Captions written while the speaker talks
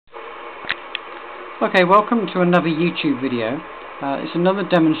Okay, welcome to another YouTube video. It's another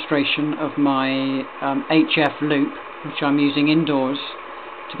demonstration of my HF loop, which I'm using indoors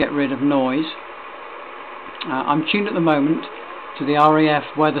to get rid of noise. I'm tuned at the moment to the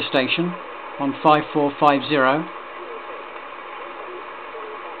RAF weather station on 5450.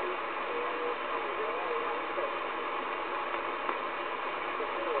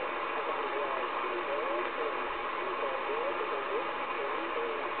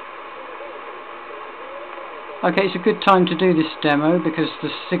 Okay, it's a good time to do this demo because the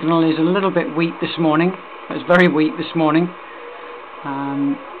signal is a little bit weak this morning. It's very weak this morning,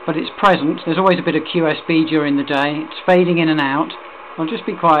 but it's present. There's always a bit of QSB during the day. It's fading in and out. I'll just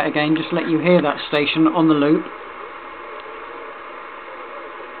be quiet again, just let you hear that station on the loop.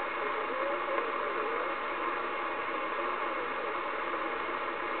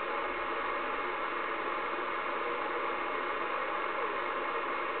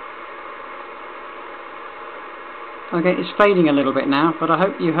 Okay, it's fading a little bit now, but I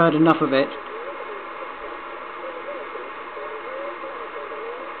hope you heard enough of it.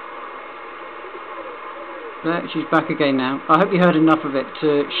 There, she's back again now. I hope you heard enough of it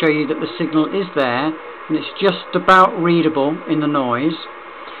to show you that the signal is there, and it's just about readable in the noise.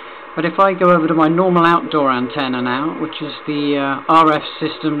 But if I go over to my normal outdoor antenna now, which is the RF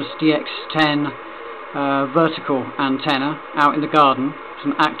Systems DX10 vertical antenna out in the garden, it's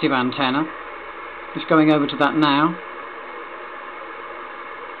an active antenna. Just going over to that now. It's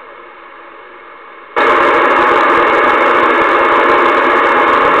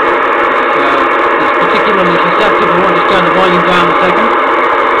particularly susceptible. I'll just turn the volume down a second.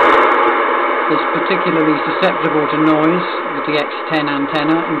 It's particularly susceptible to noise, the DX10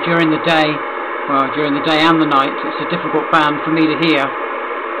 antenna, and during the day, well, during the day and the night, it's a difficult band for me to hear.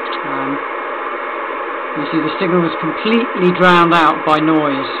 You see, the signal is completely drowned out by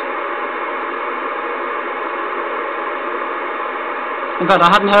noise. In fact,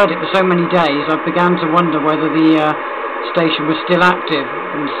 I hadn't heard it for so many days, I began to wonder whether the station was still active,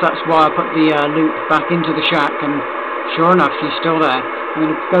 and that's why I put the loop back into the shack, and sure enough, she's still there. I'm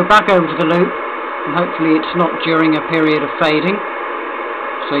going to go back over to the loop, and hopefully it's not during a period of fading,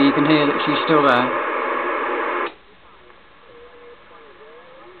 so you can hear that she's still there.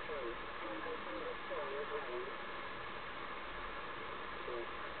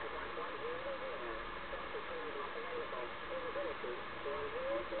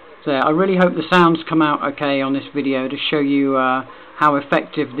 So I really hope the sounds come out okay on this video to show you how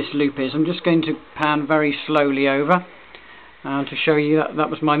effective this loop is. I'm just going to pan very slowly over to show you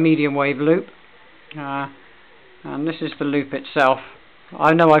that was my medium wave loop, and this is the loop itself.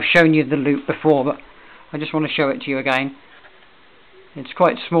 I know I've shown you the loop before, but I just want to show it to you again. It's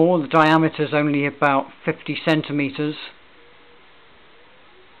quite small, the diameter is only about 50 centimeters.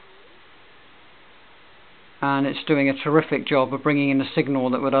 And it's doing a terrific job of bringing in a signal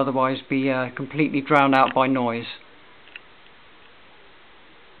that would otherwise be completely drowned out by noise.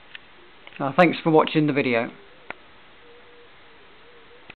 Thanks for watching the video.